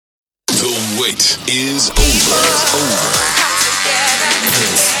wait is over.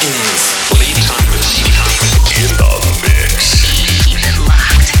 This is Lee Thompson in the mix.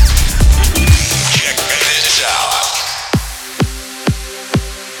 Locked. Check this out.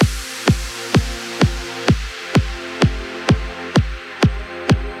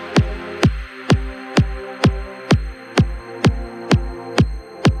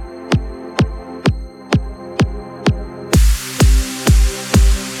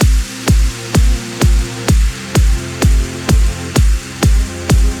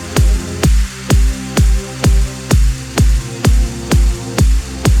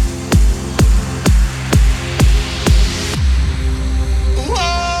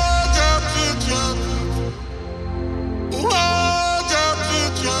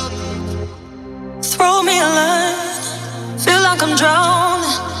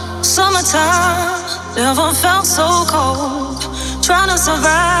 Never felt so cold, trying to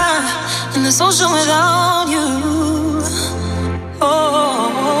survive in this ocean without you.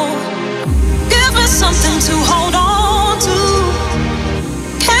 Oh, give me something to hold on to.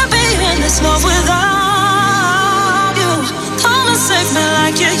 Can't be in this love without you. Come and save me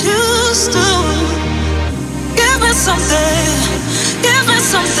like you used to. Give me something, give me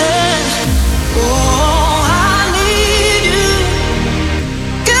something. Oh, I need you.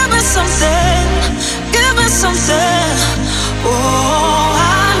 Give me something. Give me something, oh,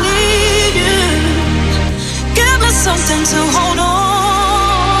 I need you. Give me something to hold on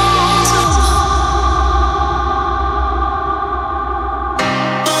to.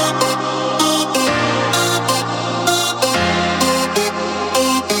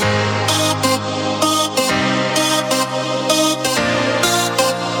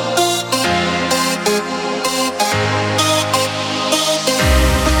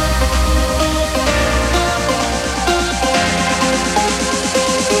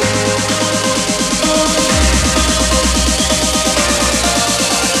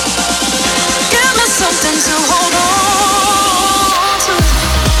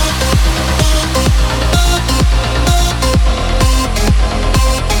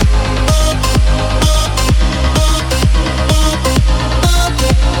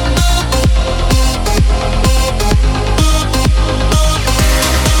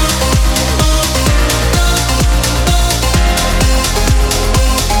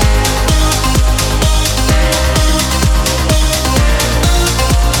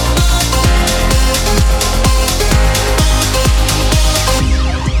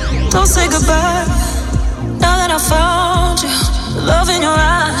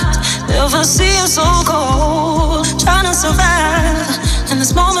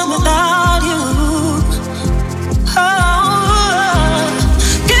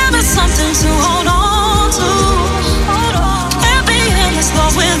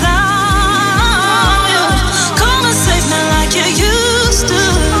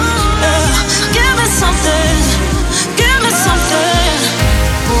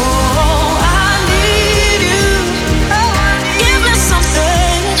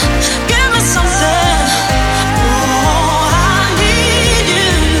 Give me something, oh, I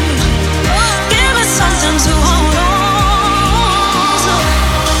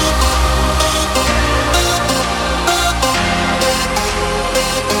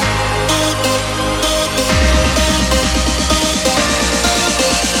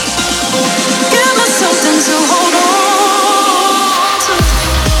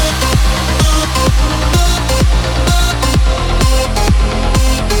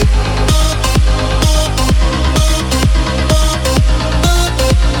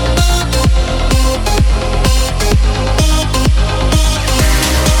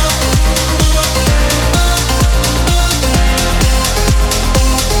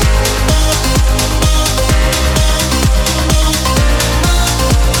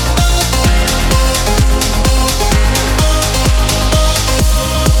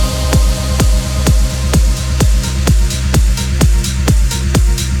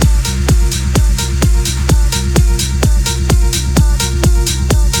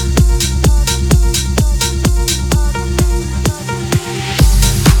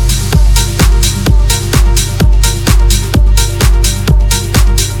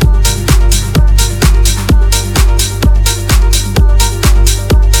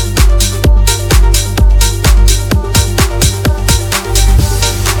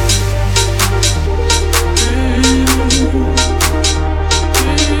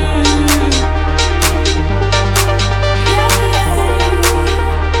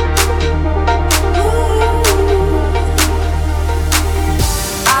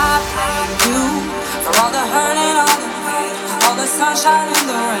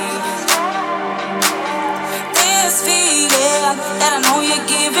that I know you're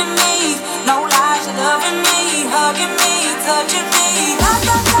giving me. No lies, you're loving me, hugging me, touching me.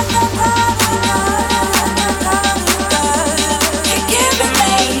 You're giving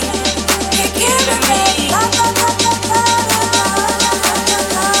me, you're giving me.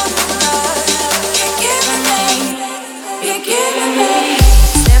 You're giving me, you're giving me.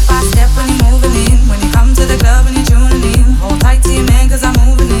 Step by step when you're moving in, when you come to the club and you're tuning in. Hold tight to your man 'cause I'm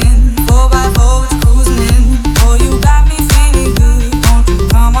moving in. 4x4 with you cruising in. Oh, you got me feeling good. Won't you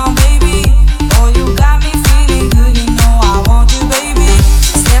come on, baby? Oh, you got me feeling good. You know I want you, baby.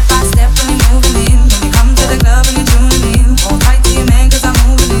 Step by step when you're moving in, when you come to the club and you're tuning in. Hold tight to your man 'cause I'm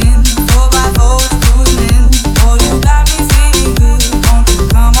moving in. 4x4 with you cruising in. Oh, you got me feeling good. Won't you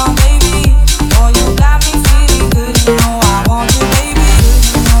come on, baby? Oh, you got me feeling good. You know I want you, baby.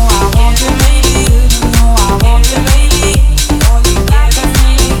 You know I want you, baby. You know I want you, baby. Oh, you got me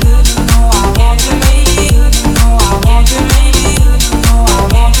feeling good. You know I want you, baby. You know I want you, baby. You know I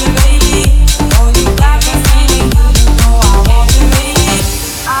want you, baby. Oh, you got me feeling good. You know I want you, baby.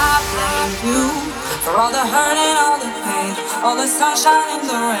 I blame you for all the hurt and all the pain, all the sunshine and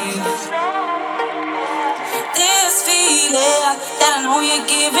the rain. This feeling that I know you're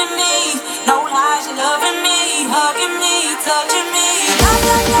giving me. No lies, you're loving me, hugging me, touching me. You're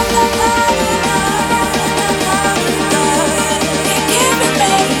giving me, you're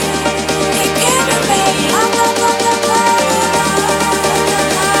giving me.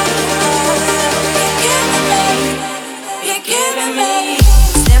 You're giving me, you're giving me.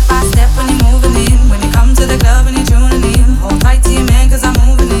 Step by step when you're moving in, when you come to the club and you're tuning in. Hold tight to your man 'cause I'm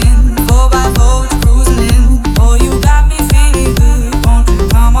moving in. 4x4 with you cruising in. Oh, you got me feeling good. Won't you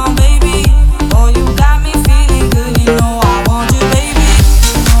come on, baby? Oh, you got me feeling good. You know I want you, baby. You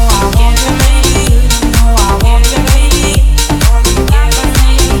know I want you, baby. You know I want you, baby. Oh, you got me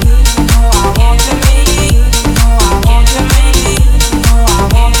feeling good. You know I want you, baby. You know I want you, baby. You know I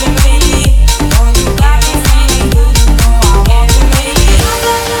want you, baby. Oh, you got me feeling good. You know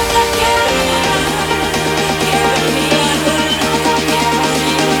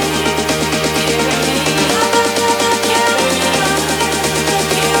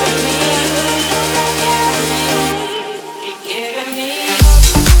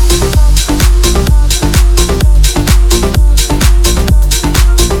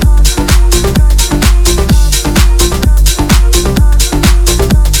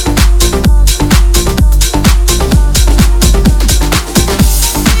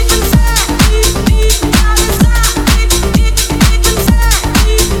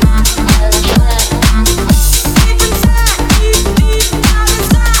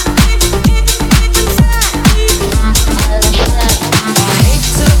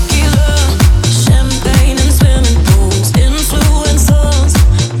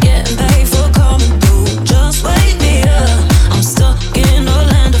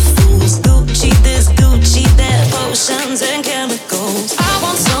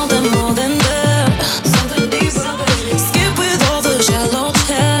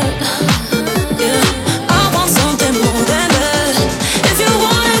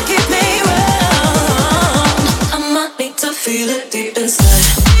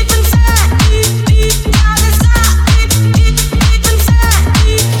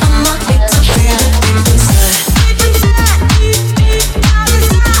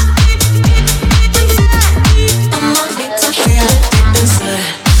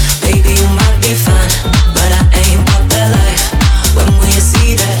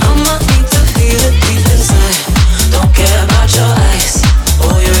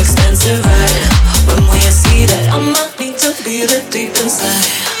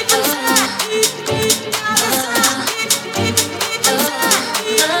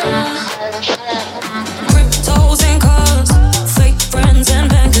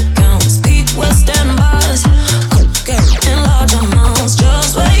you,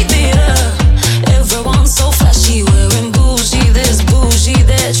 baby.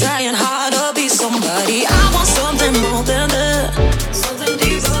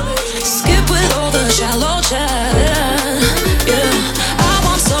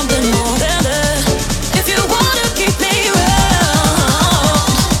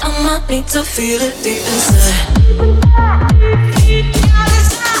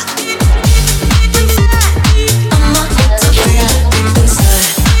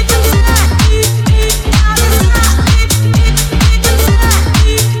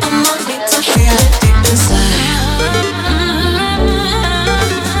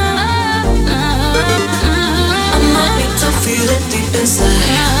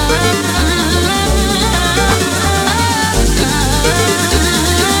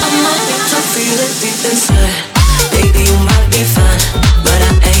 To feel it deep inside. Baby, you might be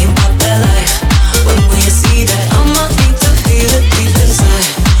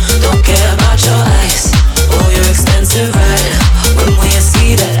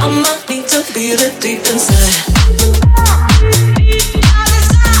feel it deep inside.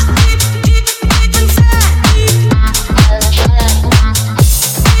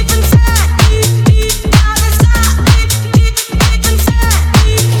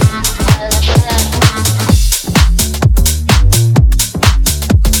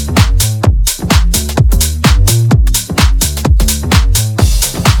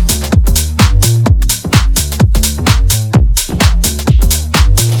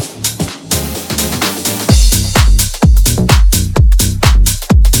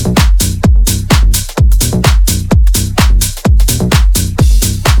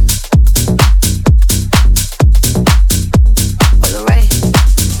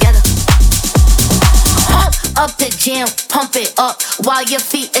 Pump it up while your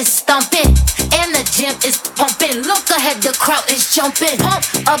feet is stomping and the gym is pumping. Look ahead, the crowd is jumping. Pump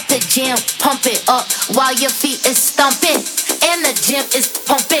up the gym, pump it up while your feet is stomping and the gym is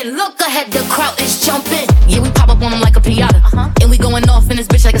pumping. Look ahead, the crowd is jumping. Yeah, we pop up on them like a piñata, and we going off in this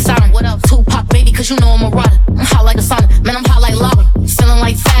bitch like a siren. What else? Tupac, baby, cause you know I'm a rider. I'm hot like a sauna, man, I'm hot like lava. Feeling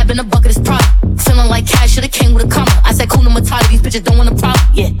like Fab in a bucket is Prada. Feeling like cash, should've came with a comma. I said, cool, no Matata, these bitches don't want a problem.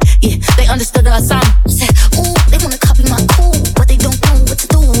 Yeah, they understood the assignment. Said, ooh, they wanna copy my cool, but they don't know what to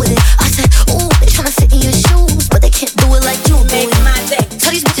do with it. I said, ooh, they tryna fit in your shoes, but they can't do it like you do it. My day.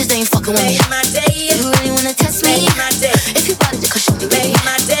 Tell these bitches they ain't fucking with me. My day. You really wanna test me? My day. If you bought it, just show me, baby.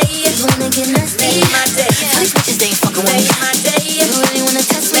 My day. You wanna get nasty? My day. Tell these bitches they ain't fucking with me. My day. You really wanna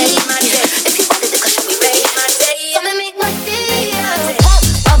test me? My day. If you bought it, just show me, baby. My day. Come and make my day. Pump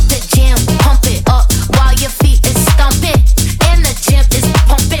up the gym, pump it up while your feet is stomping and the gym is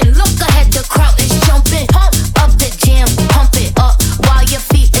pumping. Look ahead, the crowd is jumping. Pump up the gym, pump it up while your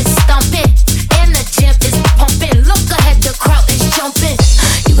feet is stomping and the gym is pumping. Look ahead, the crowd is jumping.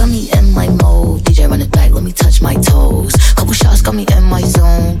 You got me in my mode, DJ run it back, let me touch my toes. Couple shots got me in my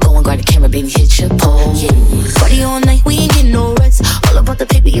zone. Go and grab the camera, baby, hit your pose. Yeah. Party all night, we ain't getting no rest. All about the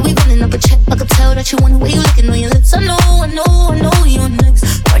paper, yeah, we running up a check. I can tell that you want the way you licking on your lips. I know you're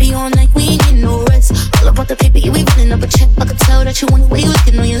next. Party all night, we ain't getting no rest. All about the paper, yeah, we running up a check. I can tell that you want the way you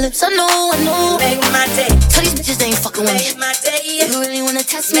licking on your lips. I know. Make my day. Tell these bitches they ain't fucking with me. Make my day. You really wanna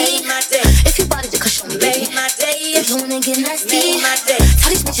test me? Make my day. If you bought it, just show me, baby. Make my day. If you wanna get nasty? Make my day.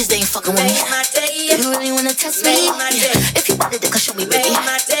 Tell these bitches they ain't fucking with me. Make my day. You really wanna test me? Make my day. If you bought it, just show me, baby. Make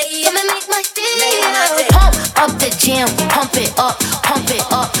my day. Come and make my day. Pump up the gym, pump it up, pump it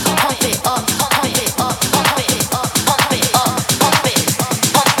up, pump it up, pump it up, pump it up, pump it up, pump it,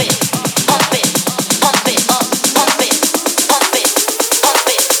 pump it, pump it, pump it up, pump it, pump it, pump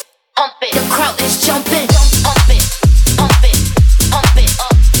it, pump it. The crowd is jumping. Pump it, pump it, pump it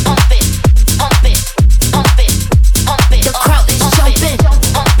up, pump it, pump it, pump it, pump it. The crowd is jumping.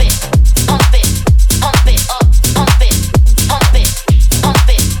 Pump it, pump it, pump it up, pump it, pump it, pump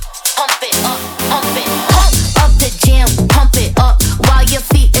it, pump it up, pump it. Pump up the gym, pump it up while your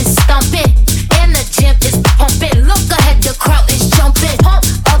feet is stomping and the gym is pumping. Look ahead, the crowd is jumping. Pump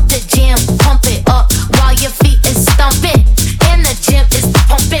up the gym, pump it up while your feet is stomping and the gym is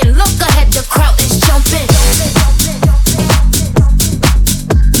pumping. Look ahead, the crowd is jumping.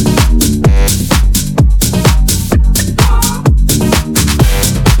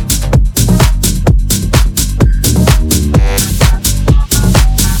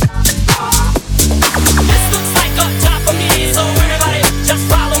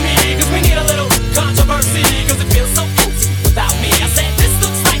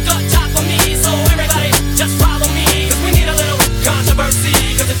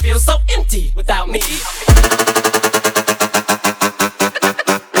 Without me.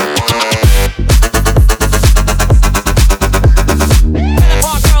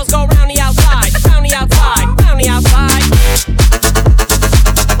 Girls go round the outside, round the outside, round the outside.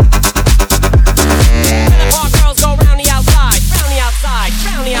 Girls go round the outside, round the outside,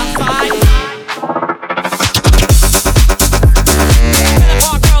 round the outside.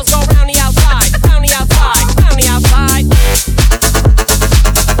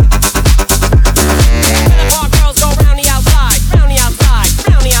 Girls go round the outside, round the outside,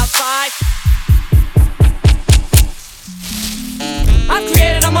 round the outside.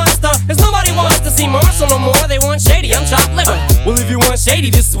 Marshall no more, they want shady, I'm chopped liver. Well, if you want shady,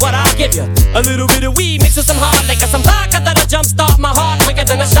 this is what I'll give you. A little bit of weed mixed with some hard liquor, some vodka that'll jumpstart my heart quicker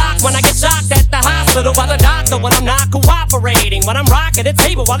than a shock when I get shocked at the hospital by the doctor when I'm not cooperating, when I'm rocking the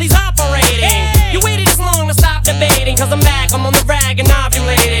table while he's operating. Hey! You waited this long to stop debating, cause I'm back, I'm on the rag and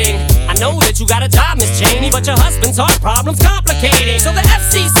ovulating. I know that you got a job, Miss Cheney, but your husband's heart problem's complicating. So the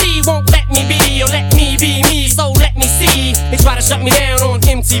FCC won't let me be, or let me be me, so let me see. They try to shut me down on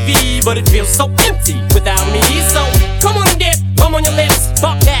MTV, but it feels so empty without me. So come on and dip, come on your lips,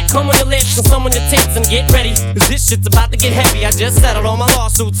 fuck that, Come on your lips and some on your tits and get ready, cause this shit's about to get heavy. I just settled all my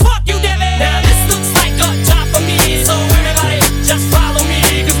lawsuits. Fuck you, Debbie! Now this looks like a job for me, so everybody just follow me,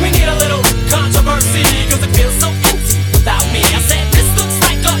 cause we need a little controversy, cause it feels so empty without me. I said this looks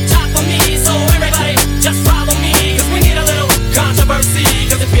like a job for me, so everybody just follow me, cause we need a little controversy,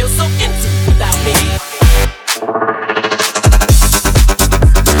 cause it feels so empty without me.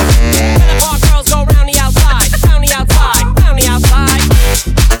 All girls go round the outside, round the outside, round the outside.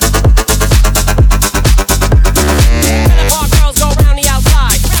 All girls go round the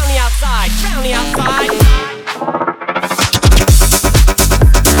outside, round the outside, round the outside.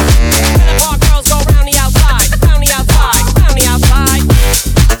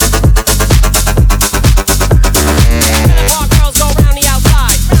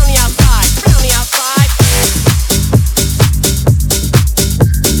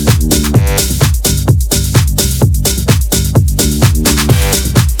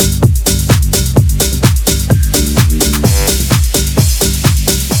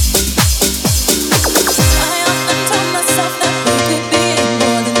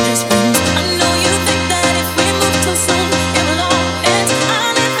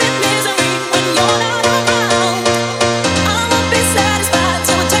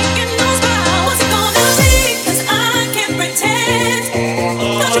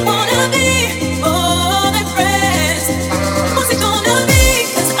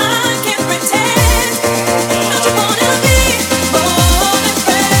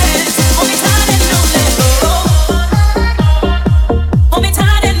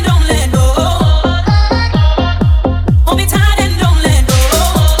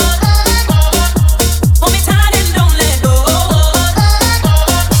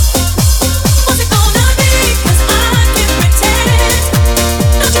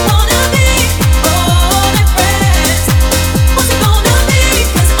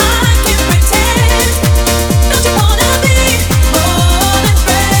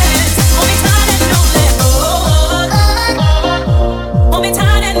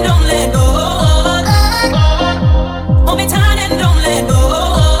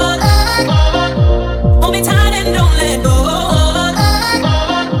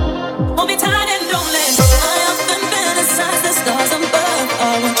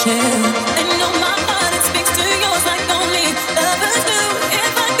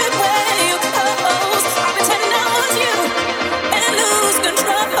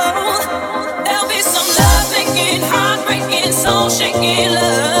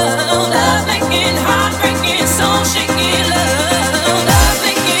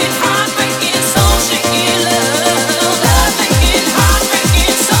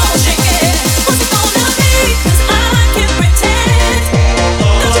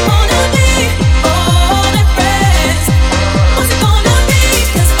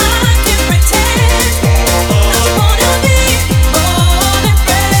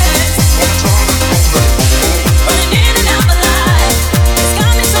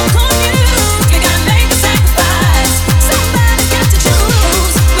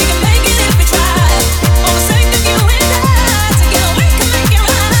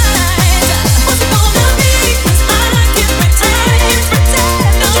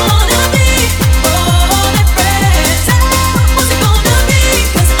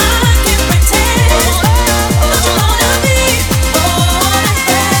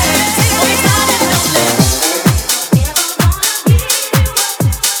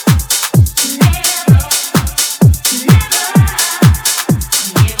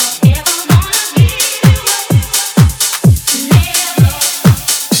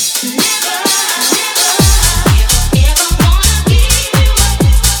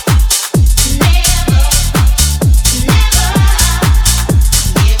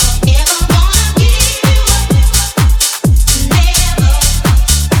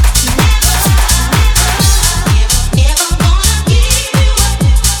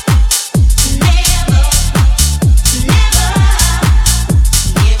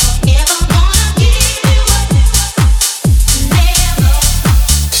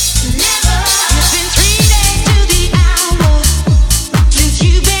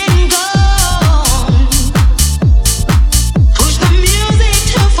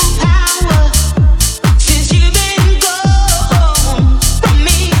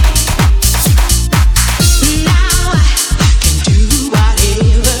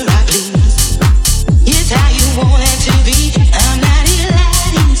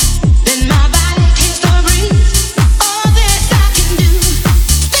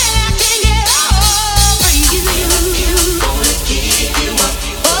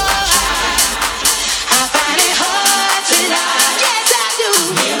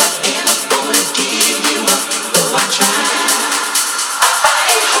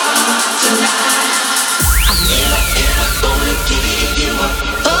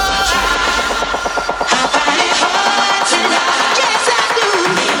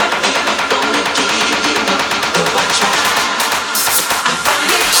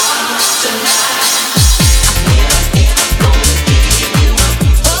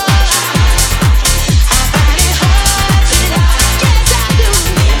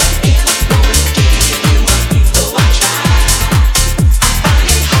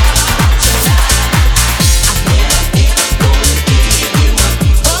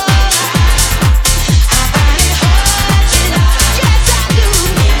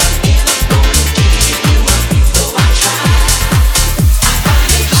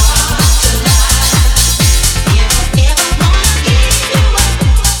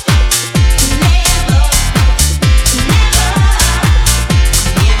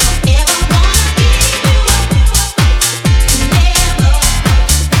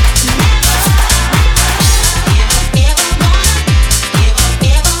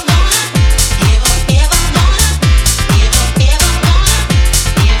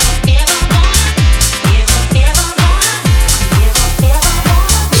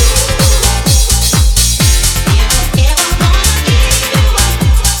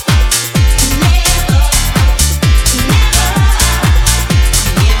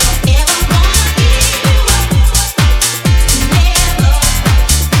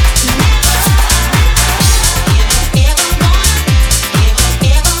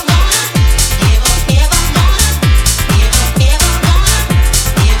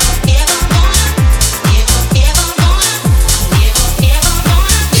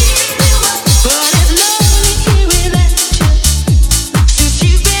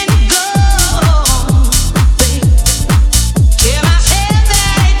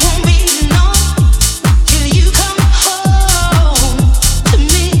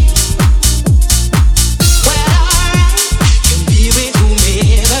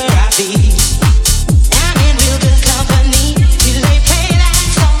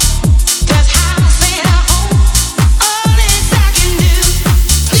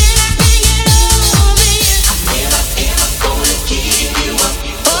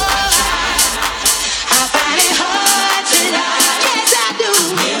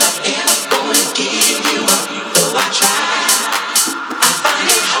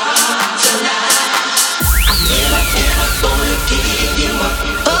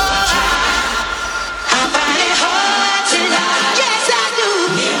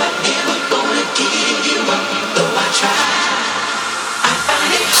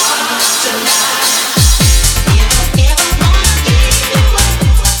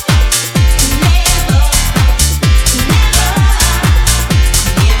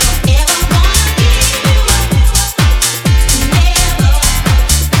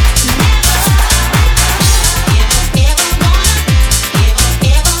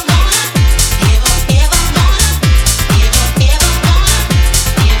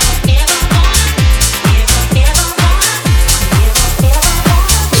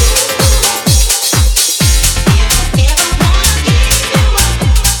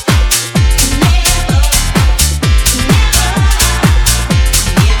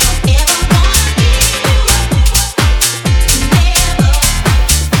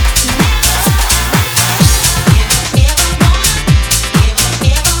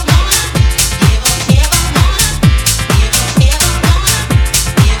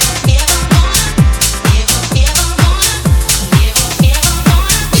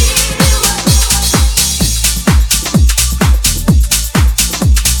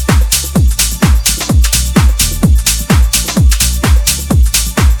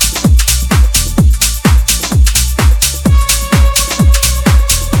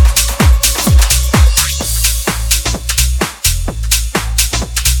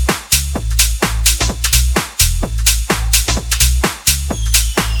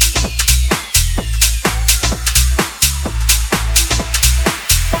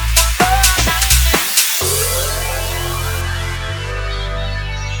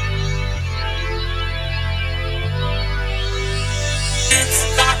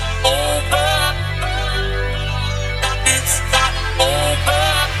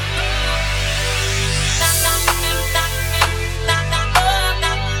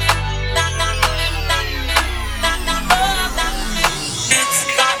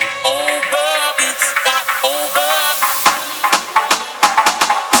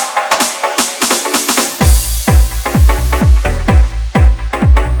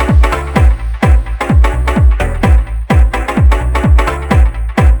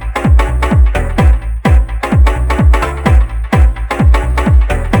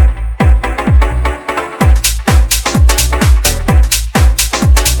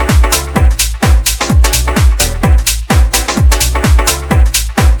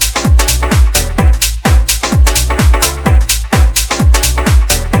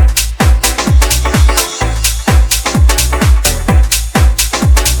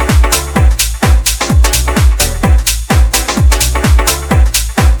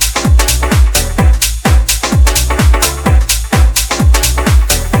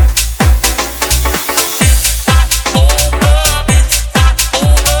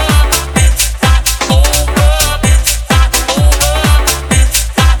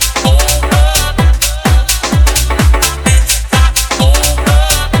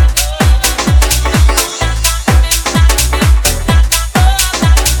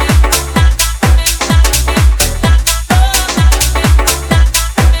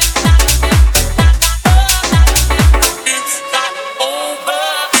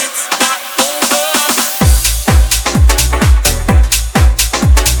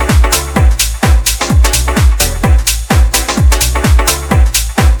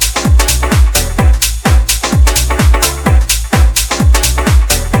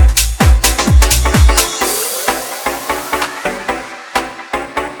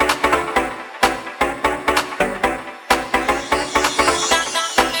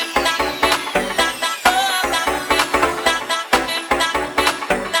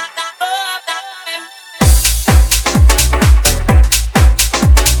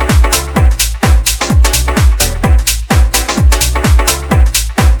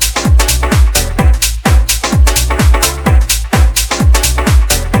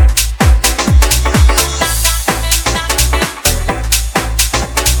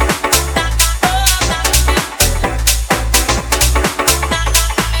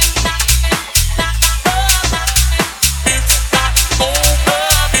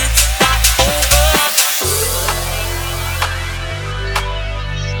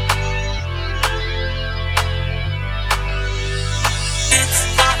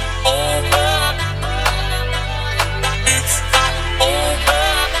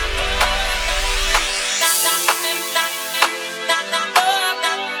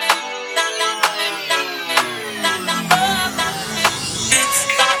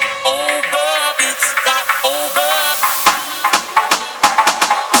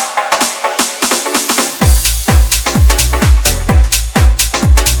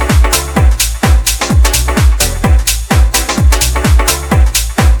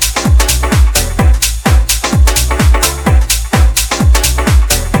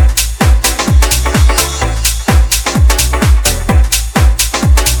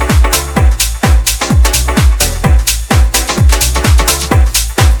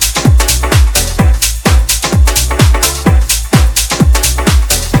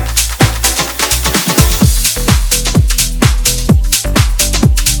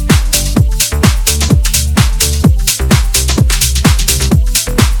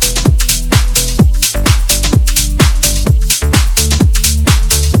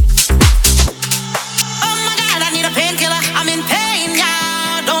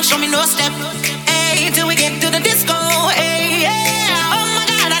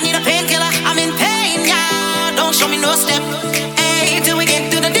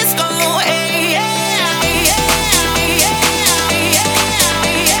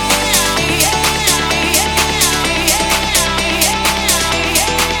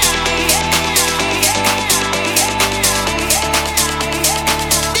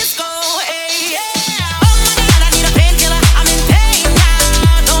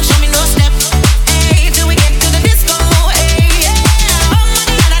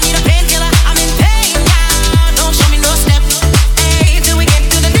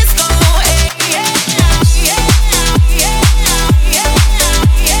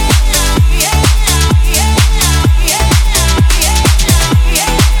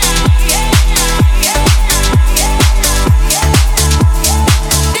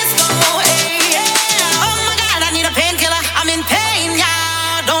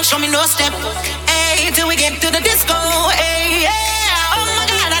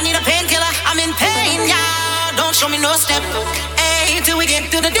 show me no step. Hey, till we get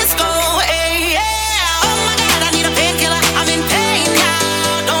to the disco. Hey, yeah. Oh my God, I need a painkiller. I'm in pain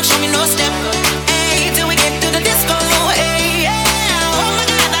now. Don't show me no step. Hey, till we get to the disco. Hey, yeah. Oh my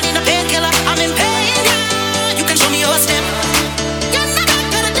God, I need a painkiller. I'm in pain now. You can show me your step. You're not back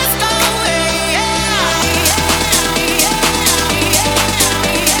to the disco. Hey,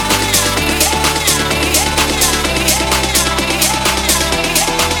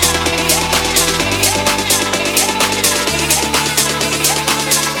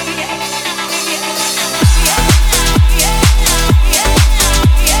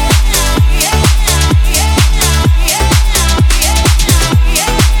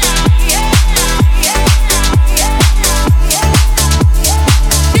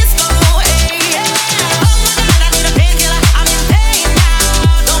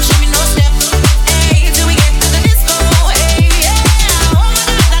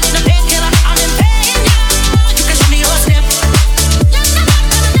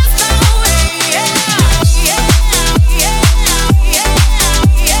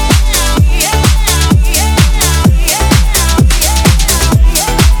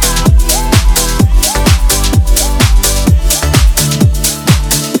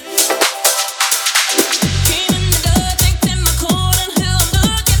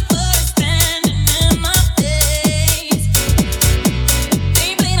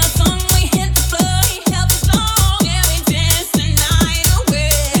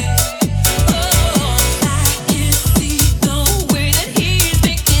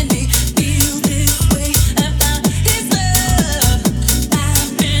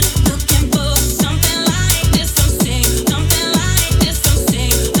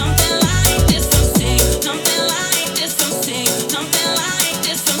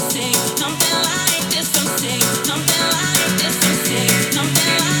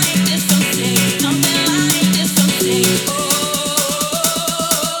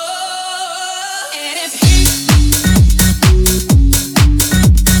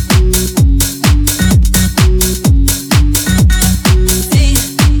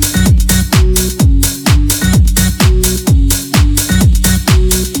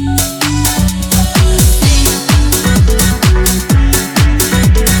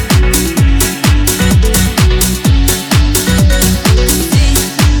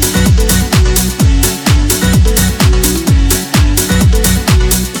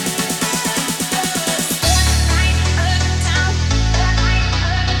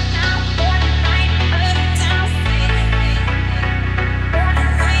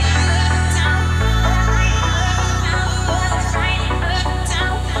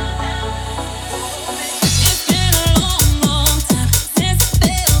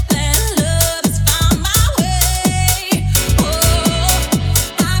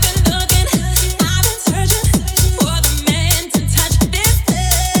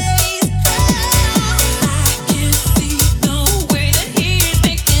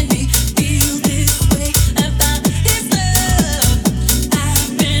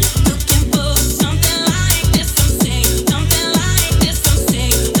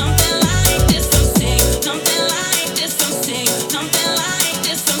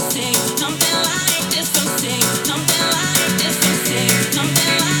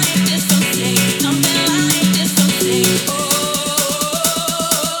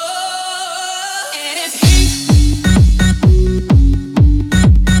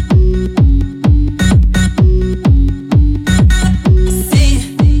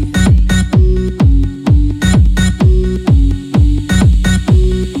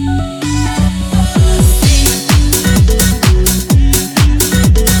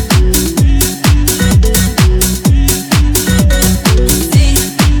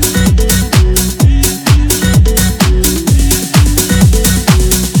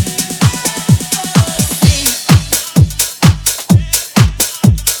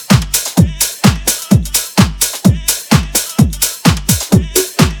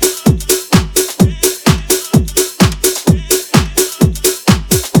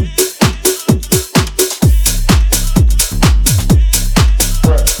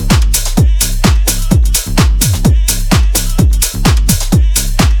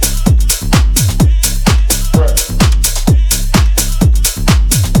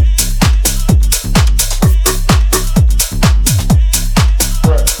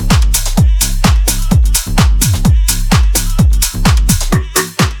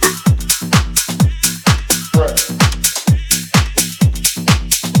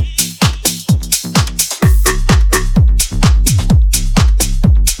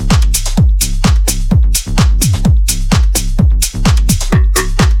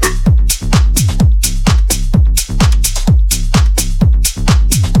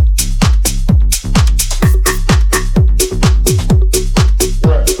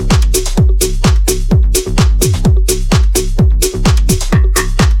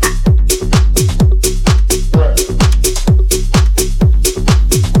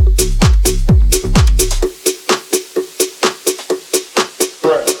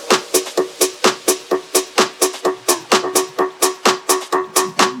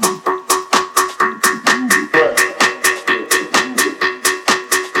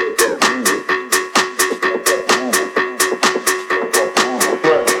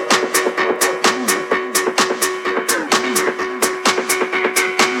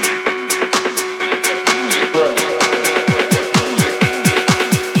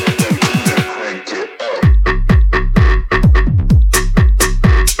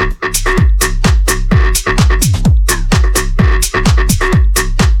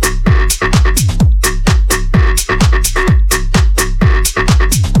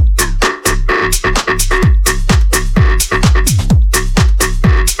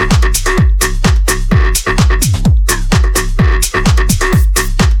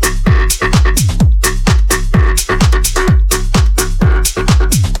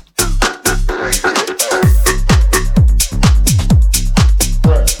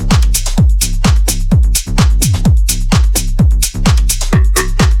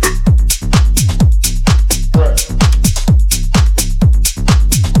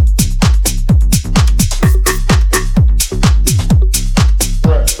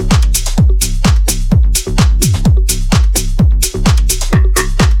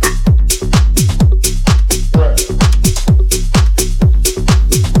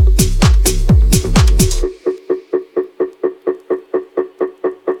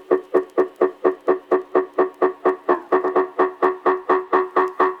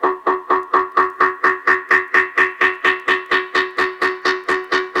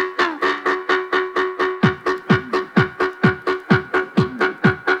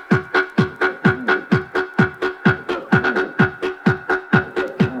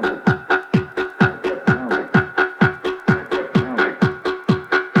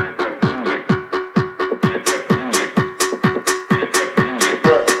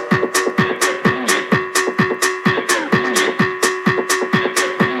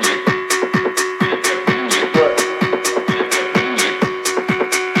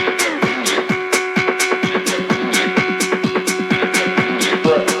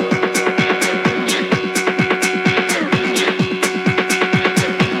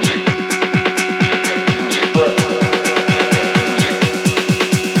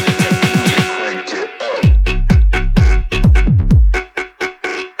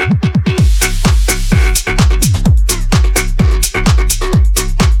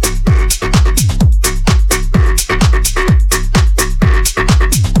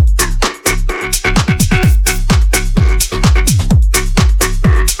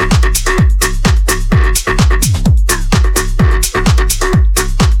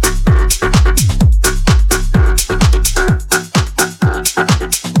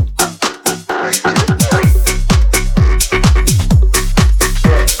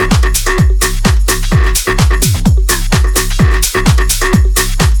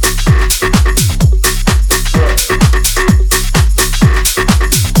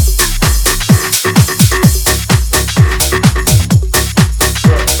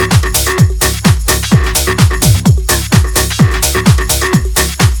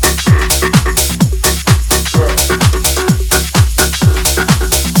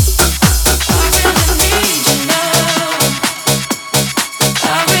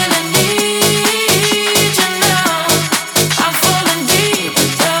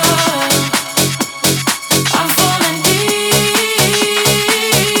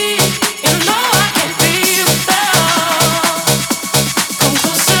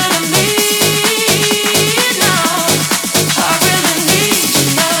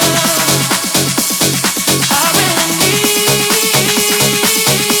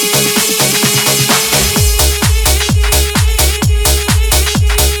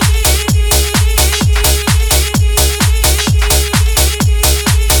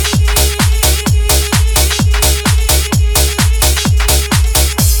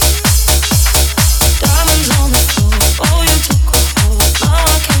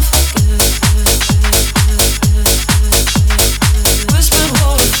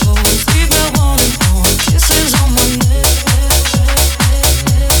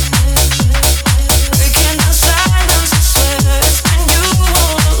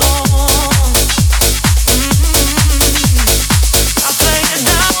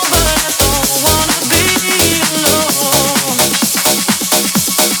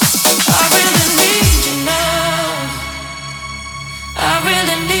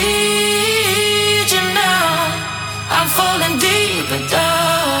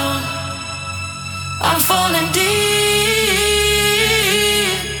 falling deep.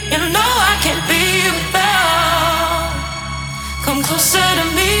 You know I can't be without. Come closer to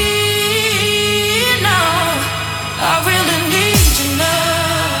me now. I really need you now.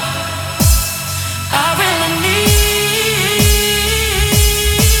 I really need.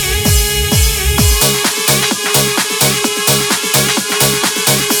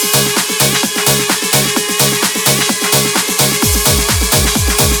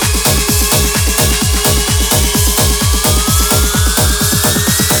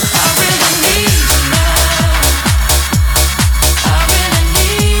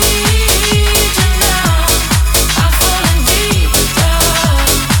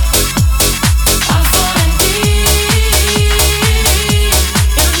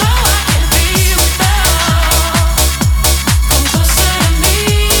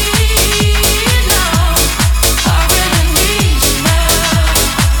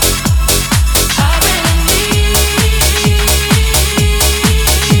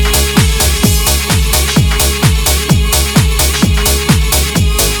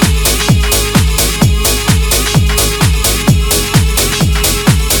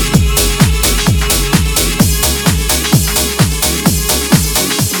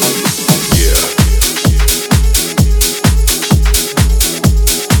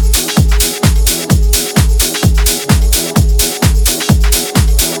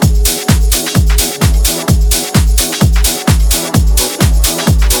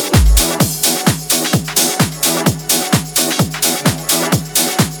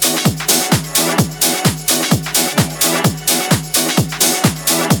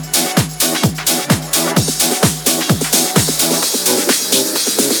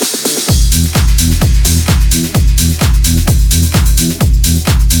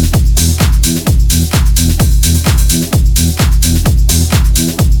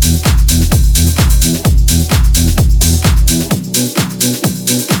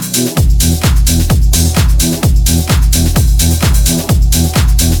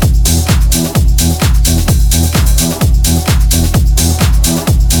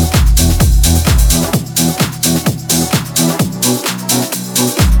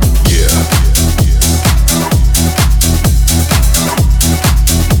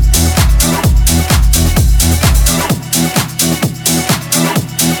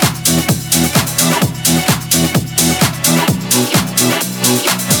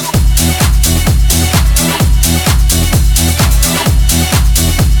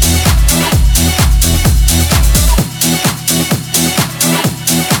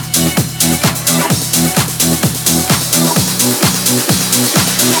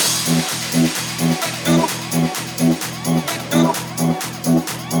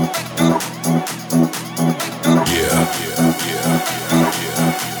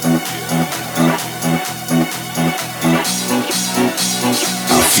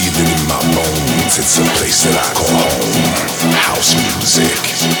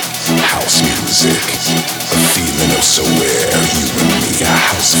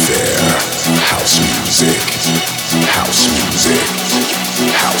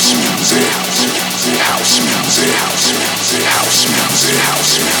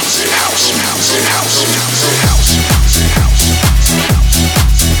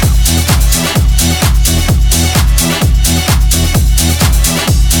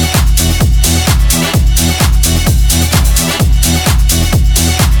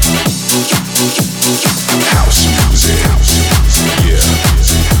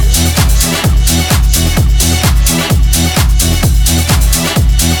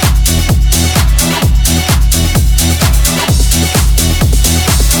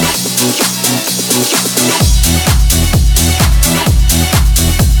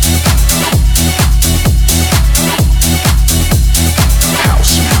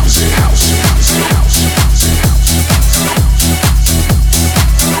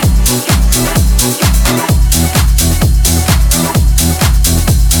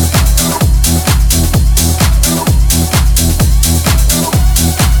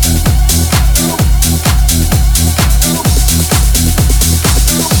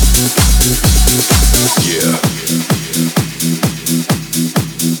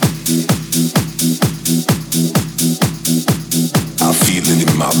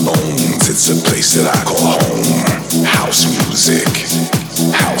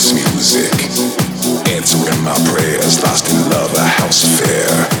 Answering my prayer.